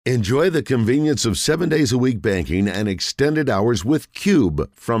Enjoy the convenience of 7 days a week banking and extended hours with Cube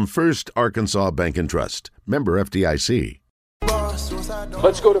from First Arkansas Bank and Trust. Member FDIC.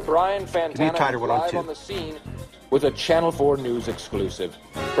 Let's go to Brian Fantana live on the scene with a Channel 4 News exclusive.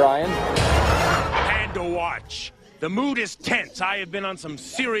 Brian? And to watch. The mood is tense. I have been on some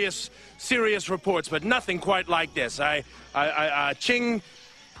serious reports, but nothing quite like this. Ching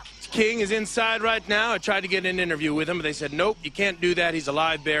King is inside right now. I tried to get an interview with him, but they said, nope, you can't do that. He's a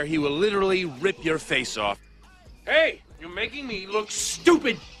live bear. He will literally rip your face off. Hey, you're making me look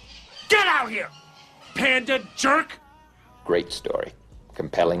stupid. Get out here, panda jerk. Great story.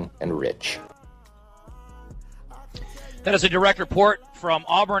 Compelling and rich. That is a direct report from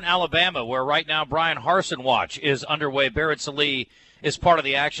Auburn, Alabama, where right now Brian Harsin Watch is underway. Barrett Sallee is part of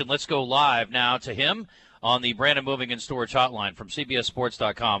the action. Let's go live now to him on the Brandon Moving and Storage Hotline from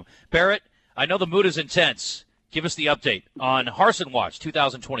CBSSports.com. Barrett, I know the mood is intense. Give us the update on Harsin Watch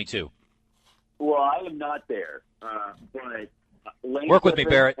 2022. Well, I am not there, but Lane work with Kiffin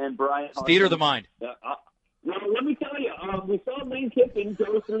me, Barrett. And Brian it's theater of the mind. Well, let me tell you, we saw Lane Kiffin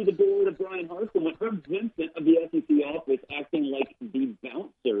go through the door to Brian Harsin with Herb Vincent of the SEC office acting like the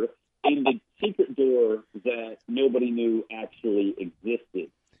bouncer in the secret door that nobody knew actually existed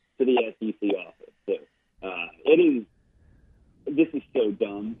to the SEC office. So this is so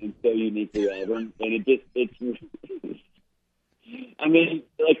dumb and so uniquely Auburn, and it's I mean,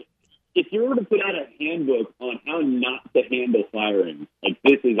 like, if you were to put out a handbook on how not to handle firings, like,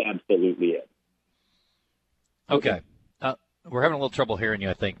 this is absolutely it. Okay. We're having a little trouble hearing you,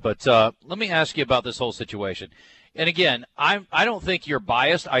 I think. But let me ask you about this whole situation. And, again, I don't think you're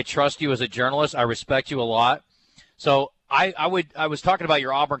biased. I trust you as a journalist. I respect you a lot. So I was talking about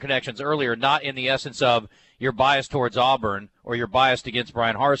your Auburn connections earlier, not in the essence of you're biased towards Auburn or you're biased against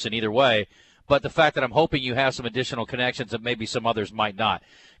Brian Harsin, either way, but the fact that I'm hoping you have some additional connections that maybe some others might not.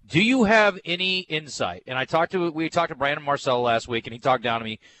 Do you have any insight? And we talked to Brandon Marcello last week, and he talked down to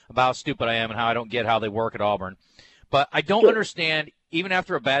me about how stupid I am and how I don't get how they work at Auburn. But I don't understand, even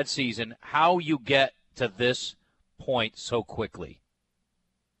after a bad season, how you get to this point so quickly.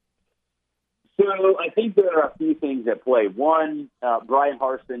 So I think there are a few things at play. One, Brian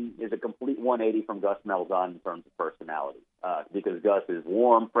Harsin is a complete 180 from Gus Malzahn in terms of personality, because Gus is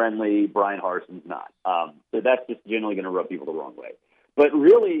warm, friendly, Brian Harsin's not. So that's just generally going to rub people the wrong way. But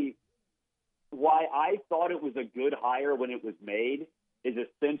really, why I thought it was a good hire when it was made is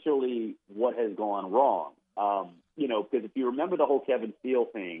essentially what has gone wrong. Because if you remember the whole Kevin Steele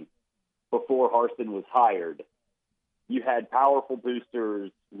thing before Harsin was hired, you had powerful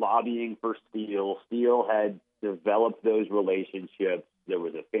boosters lobbying for Steele. Steele had developed those relationships. There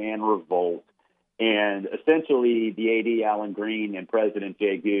was a fan revolt. And essentially, the AD, Alan Green, and President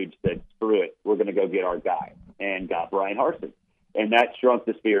Jay Googe said, screw it, we're going to go get our guy, and got Brian Harsin. And that shrunk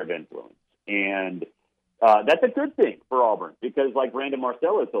the sphere of influence. And that's a good thing for Auburn because, like Brandon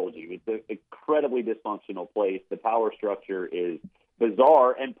Marcello told you, it's an incredibly dysfunctional place. The power structure is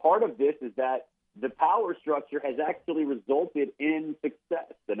bizarre. And part of this is that the power structure has actually resulted in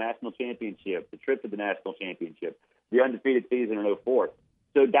success. The national championship, the trip to the national championship, the undefeated season in 2004.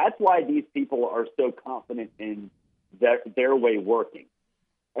 So that's why these people are so confident in their way working.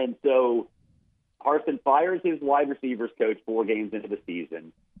 And so Harsin fires his wide receivers coach 4 games into the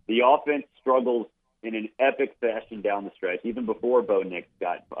season. The offense struggles in an epic fashion down the stretch, even before Bo Nix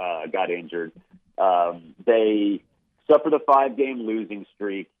got injured. They suffer the 5-game losing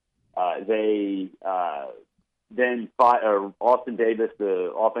streak. Then Austin Davis,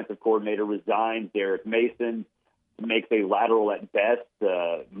 the offensive coordinator, resigns. Derek Mason makes a lateral at best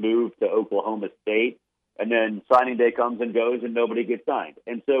move to Oklahoma State. And then signing day comes and goes, and nobody gets signed.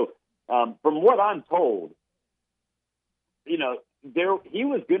 And so from what I'm told, he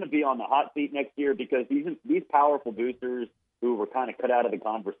was going to be on the hot seat next year because these powerful boosters who were kind of cut out of the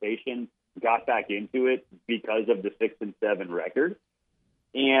conversation got back into it because of the 6-7 record.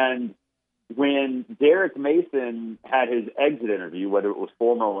 And when Derek Mason had his exit interview, whether it was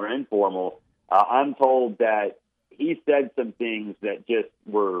formal or informal, I'm told that he said some things that just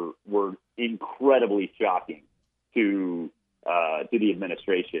were incredibly shocking to the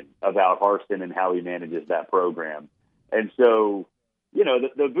administration about Harsin and how he manages that program. And so,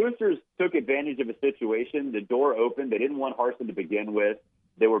 the boosters took advantage of a situation. The door opened. They didn't want Harsin to begin with.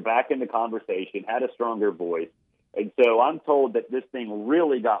 They were back in the conversation, had a stronger voice. And so I'm told that this thing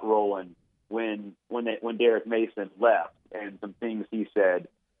really got rolling when Derek Mason left, and some things he said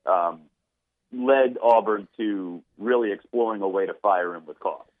led Auburn to really exploring a way to fire him with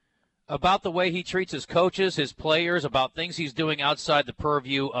cause. About the way he treats his coaches, his players, about things he's doing outside the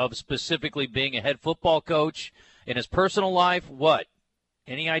purview of specifically being a head football coach in his personal life, what?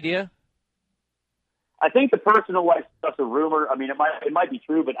 Any idea? I think the personal life stuff's a rumor. I mean, it might be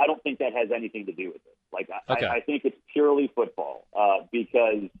true, but I don't think that has anything to do with it. Like, Okay. I think it's purely football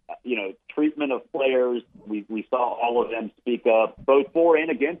because, treatment of players, we saw all of them speak up, both for and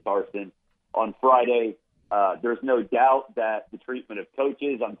against Harsin on Friday. There's no doubt that the treatment of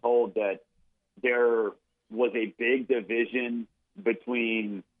coaches, I'm told that there was a big division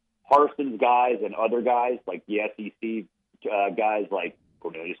between Harsin's guys and other guys, like the SEC guys like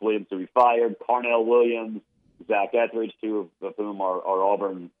Cornelius Williams, who we fired, Carnell Williams, Zach Etheridge, two of whom are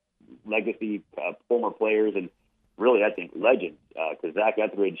Auburn legacy former players, and really, I think, legends, because Zach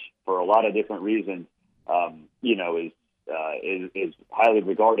Etheridge, for a lot of different reasons, is highly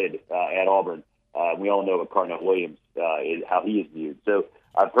regarded at Auburn. We all know what Carnell Williams is, how he is viewed. So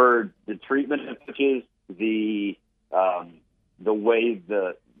I've heard the treatment of coaches, the way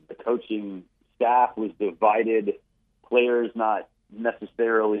the coaching staff was divided, players not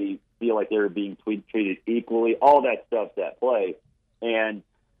necessarily feel like they were being treated equally, all that stuff's at play. And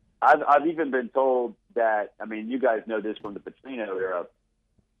I've even been told that, I mean, you guys know this from the Petrino era,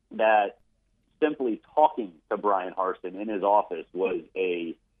 that simply talking to Brian Harsin in his office was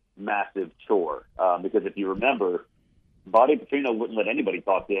a massive chore. Because if you remember, Bobby Petrino wouldn't let anybody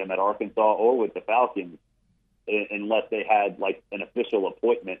talk to him at Arkansas or with the Falcons unless they had like an official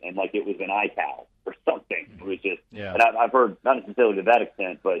appointment and like it was an iCal or something. It was just, yeah. And I've heard not necessarily to that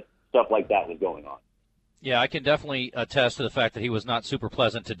extent, but stuff like that was going on. Yeah, I can definitely attest to the fact that he was not super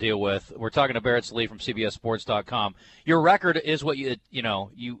pleasant to deal with. We're talking to Barrett Sallee from CBSSports.com. Your record is what you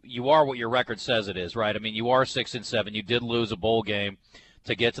are what your record says it is, right? I mean, you are 6-7. You did lose a bowl game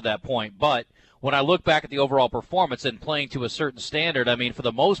to get to that point. But when I look back at the overall performance and playing to a certain standard, I mean, for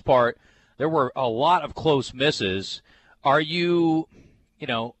the most part, there were a lot of close misses. Are you,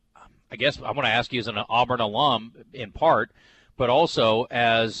 I guess I'm going to ask you as an Auburn alum in part, but also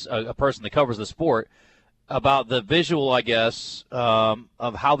as a person that covers the sport, about the visual, I guess,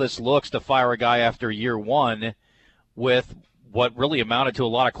 of how this looks to fire a guy after year one with what really amounted to a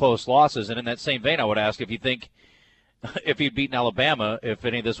lot of close losses. And in that same vein, I would ask if you think if he'd beaten Alabama, if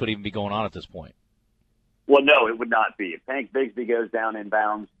any of this would even be going on at this point. Well, no, it would not be. If Hank Bigsby goes down in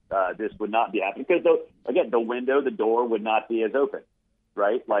bounds, this would not be happening. Because, again, the door would not be as open,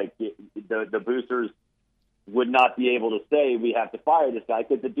 right? Like the boosters would not be able to say we have to fire this guy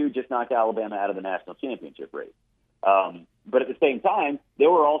because the dude just knocked Alabama out of the national championship race. But at the same time, there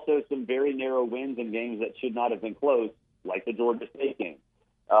were also some very narrow wins in games that should not have been close, like the Georgia State game.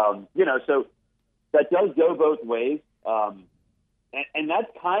 So that does go both ways. And that's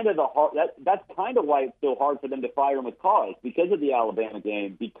kind of that's kind of why it's so hard for them to fire him with cause, because of the Alabama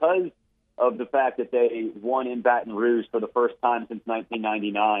game, because of the fact that they won in Baton Rouge for the first time since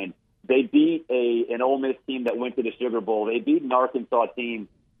 1999. They beat an Ole Miss team that went to the Sugar Bowl. They beat an Arkansas team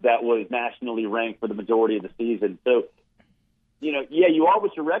that was nationally ranked for the majority of the season. So, you are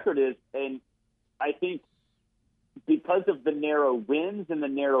what your record is, and I think because of the narrow wins and the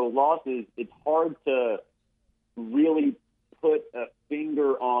narrow losses, it's hard to really put a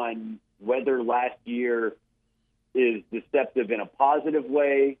finger on whether last year is deceptive in a positive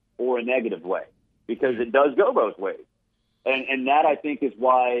way or a negative way, because it does go both ways. And that, I think, is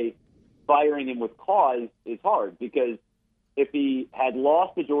why firing him with cause is hard, because if he had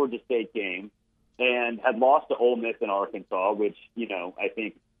lost the Georgia State game and had lost to Ole Miss and Arkansas, which, I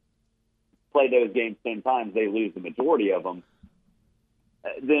think play those games 10 times, they lose the majority of them,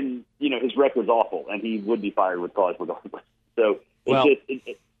 then, his record's awful and he would be fired with cause regardless. So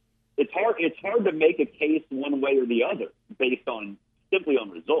it's hard to make a case one way or the other based on simply on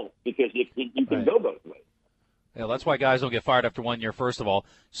results, because you can go both ways. Yeah, that's why guys don't get fired after 1 year, first of all.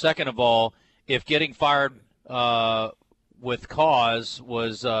 Second of all, if getting fired with cause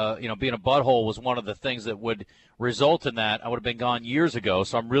was, being a butthole was one of the things that would result in that, I would have been gone years ago.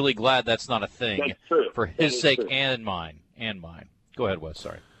 So I'm really glad that's not a thing. That's true. For his sake and mine. Go ahead, Wes.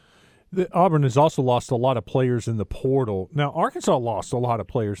 Sorry. Auburn has also lost a lot of players in the portal. Now, Arkansas lost a lot of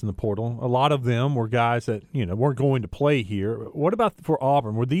players in the portal. A lot of them were guys that, weren't going to play here. What about for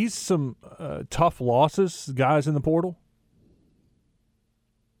Auburn? Were these some tough losses, guys in the portal?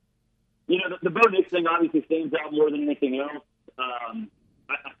 The Bo Nix thing obviously stands out more than anything else.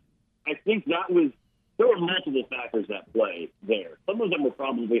 I think there were multiple factors at play there. Some of them were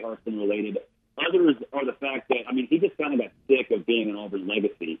probably Harsin-related. Others are the fact that, he just kind of got sick of being an Auburn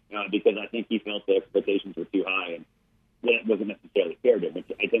legacy because I think he felt the expectations were too high, and that wasn't necessarily fair to him, which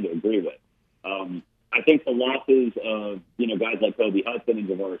I tend to agree with. I think the losses of, guys like Kobe Hudson and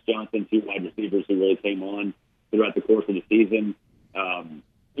Javaris Johnson, two wide receivers who really came on throughout the course of the season,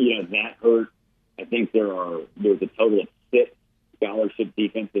 that hurt. I think there's a total of 6 scholarship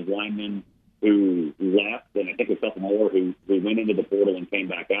offensive linemen who left, and I think a couple more who went into the portal and came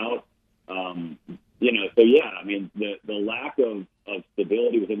back out. So yeah, I mean, the lack of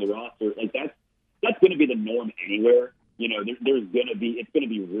stability within the roster, like that's going to be the norm anywhere. It's going to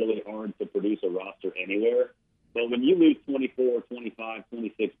be really hard to produce a roster anywhere. But when you lose 24, 25,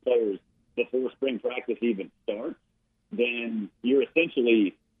 26 players before spring practice even starts, then you're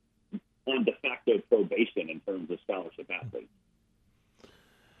essentially on de facto probation in terms of scholarship athletes.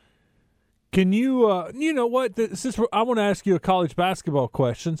 Can you, you know what, I want to ask you a college basketball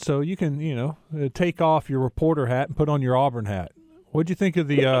question, so you can, take off your reporter hat and put on your Auburn hat. What did you think of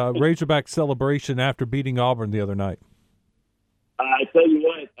the Razorback celebration after beating Auburn the other night? I tell you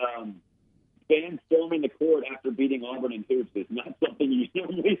what, fans storming the court after beating Auburn in hoops is not something you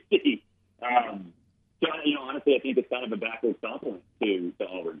normally see. Honestly, I think it's kind of a backwards compliment to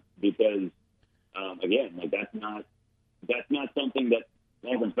Auburn because, again, like that's not something that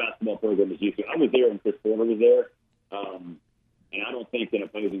Auburn's basketball program is used to. I was there when Chris Porter was there, and I don't think an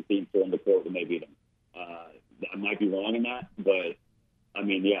opposing team stormed the court when they beat them. I might be wrong in that, but I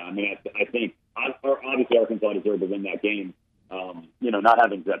think obviously Arkansas deserved to win that game. Not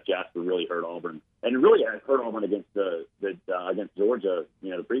having Zep Jasper really hurt Auburn, and it really hurt Auburn against against Georgia,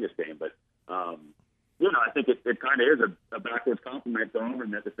 the previous game. But I think it kind of is a backwards compliment to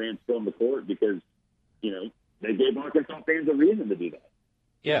Auburn that the fans stormed the court because they gave Arkansas fans a reason to do that.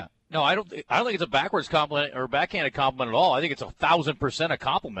 Yeah. No, I don't think it's a backwards compliment or a backhanded compliment at all. I think it's 1,000% a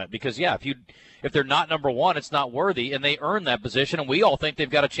compliment because, if they're not number one, it's not worthy, and they earn that position, and we all think they've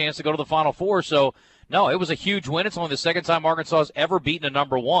got a chance to go to the Final Four. So, no, it was a huge win. It's only the second time Arkansas has ever beaten a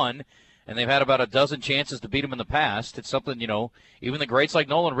number one, and they've had about a dozen chances to beat them in the past. It's something, even the greats like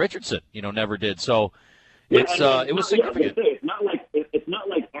Nolan Richardson, never did. So it was significant. It's not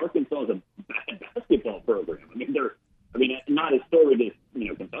like Arkansas is a bad basketball program. Not as storied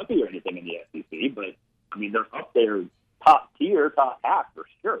as Kentucky or anything in the SEC, but they're up there, top tier, top half for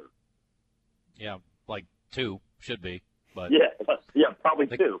sure. Yeah, like two should be, but probably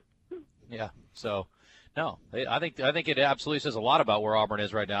two. Yeah, so no, I think it absolutely says a lot about where Auburn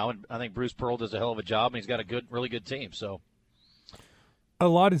is right now, and I think Bruce Pearl does a hell of a job, and he's got a really good team. So. A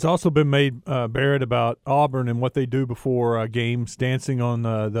lot has also been made, Barrett, about Auburn and what they do before games, dancing on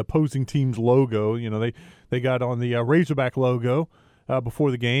the opposing team's logo. They got on the Razorback logo before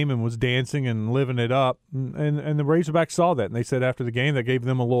the game and was dancing and living it up. And the Razorbacks saw that, and they said after the game that gave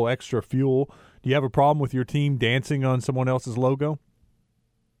them a little extra fuel. Do you have a problem with your team dancing on someone else's logo?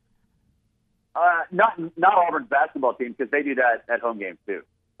 Not Auburn's basketball team, because they do that at home games too.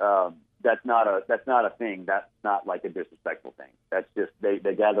 That's not a thing. That's not like a disrespectful thing. That's just they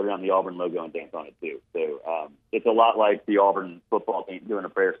gather around the Auburn logo and dance on it too. So it's a lot like the Auburn football team doing a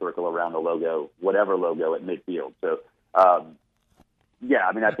prayer circle around the logo, whatever logo at midfield. So I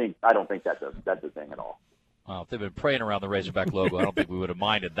don't think that's a thing at all. Well, if they've been praying around the Razorback logo, I don't think we would have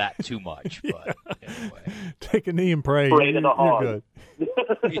minded that too much. But anyway, take a knee and pray. Pray to the hog. You're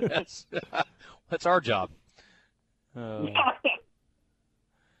good. Yes, that's our job.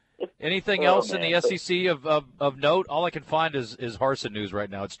 Anything else in the SEC of note? All I can find is Harsin news right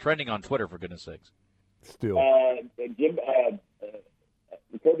now. It's trending on Twitter, for goodness sakes. Still.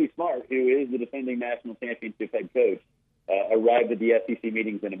 Kirby Smart, who is the defending national championship head coach, arrived at the SEC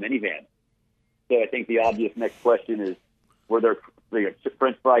meetings in a minivan. So I think the obvious next question is, were there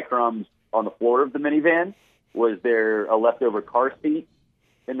French fry crumbs on the floor of the minivan? Was there a leftover car seat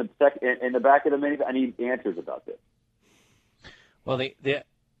in the back of the minivan? I need answers about this. Well,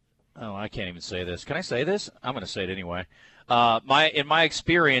 I can't even say this. Can I say this? I'm going to say it anyway. In my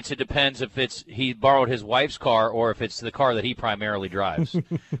experience, it depends if he borrowed his wife's car or if it's the car that he primarily drives.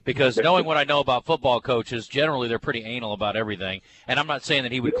 Because knowing what I know about football coaches, generally they're pretty anal about everything. And I'm not saying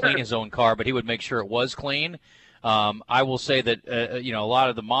that he would clean his own car, but he would make sure it was clean. I will say that a lot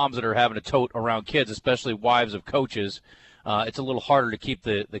of the moms that are having to tote around kids, especially wives of coaches, it's a little harder to keep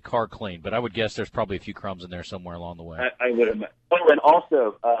the car clean. But I would guess there's probably a few crumbs in there somewhere along the way. I would imagine. Oh, and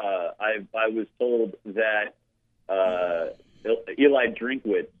also, I was told that Eli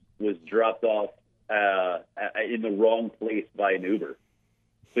Drinkwitz was dropped off in the wrong place by an Uber.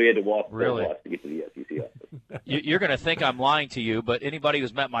 So he had to walk 4 blocks to get to the SEC office. You're going to think I'm lying to you, but anybody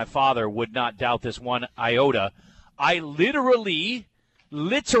who's met my father would not doubt this one iota. I literally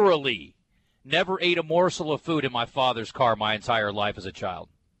never ate a morsel of food in my father's car my entire life as a child.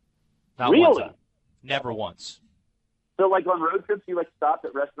 Not really? One time. Never once. So, like on road trips, you stopped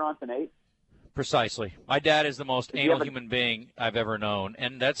at restaurants and ate? Precisely. My dad is the most anal human being I've ever known,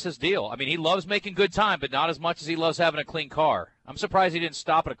 and that's his deal. I mean, he loves making good time, but not as much as he loves having a clean car. I'm surprised he didn't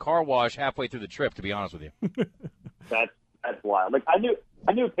stop at a car wash halfway through the trip, to be honest with you. That's wild. Like I knew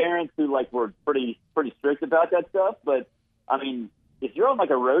I knew parents who were pretty strict about that stuff, but I mean, if you're on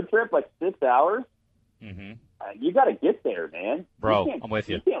a road trip 6 hours, you got to get there, man. Bro, I'm with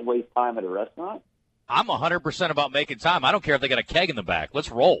you. You can't waste time at a restaurant. I'm 100% about making time. I don't care if they got a keg in the back.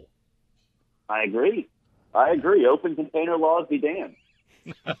 Let's roll. I agree. Open container laws be damned.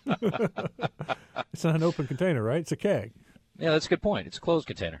 It's not an open container, right? It's a keg. Yeah, that's a good point. It's a closed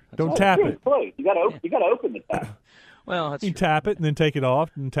container. Don't tap it. It's closed. You got to open the tap. Well, that's you tap it and then take it off,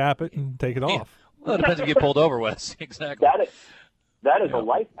 and tap it and take it off. Well, it depends if you get pulled over, Wes. Exactly. That is a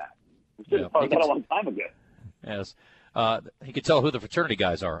life hack. We should have talked about it a long time ago. Yes. He could tell who the fraternity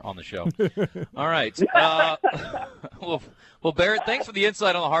guys are on the show. All right. Well, Barrett, thanks for the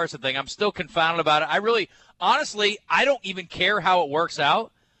insight on the Harsin thing. I'm still confounded about it. Honestly, I don't even care how it works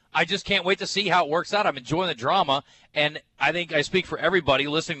out. I just can't wait to see how it works out. I'm enjoying the drama, and I think I speak for everybody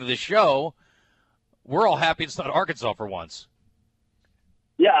listening to this show. We're all happy it's not Arkansas for once.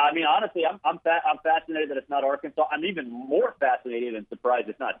 Yeah, I mean, honestly, I'm fascinated that it's not Arkansas. I'm even more fascinated and surprised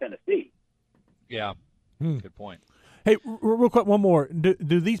it's not Tennessee. Yeah, good point. Hey, real quick, one more. Do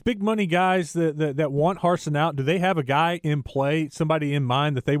these big money guys that want Harsin out, do they have a guy in play, somebody in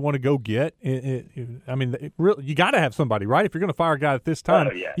mind that they want to go get? I mean, you got to have somebody, right? If you're going to fire a guy at this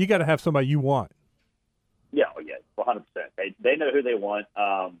time, you got to have somebody you want. Yeah, 100%. They know who they want.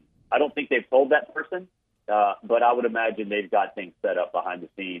 I don't think they've told that person, but I would imagine they've got things set up behind the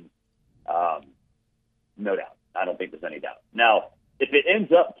scenes. No doubt. I don't think there's any doubt. Now, if it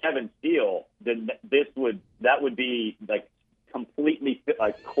ends up Kevin Steele, then that would be completely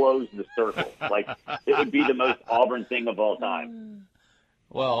close the circle. It would be the most Auburn thing of all time.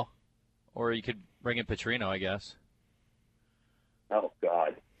 Well, or you could bring in Petrino, I guess. Oh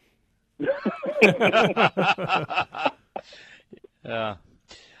God. Yeah.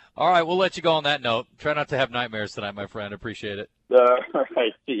 All right, we'll let you go on that note. Try not to have nightmares tonight, my friend. Appreciate it. All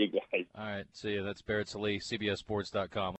right, see you guys. All right, see you. That's Barrett Sallee, CBSSports.com.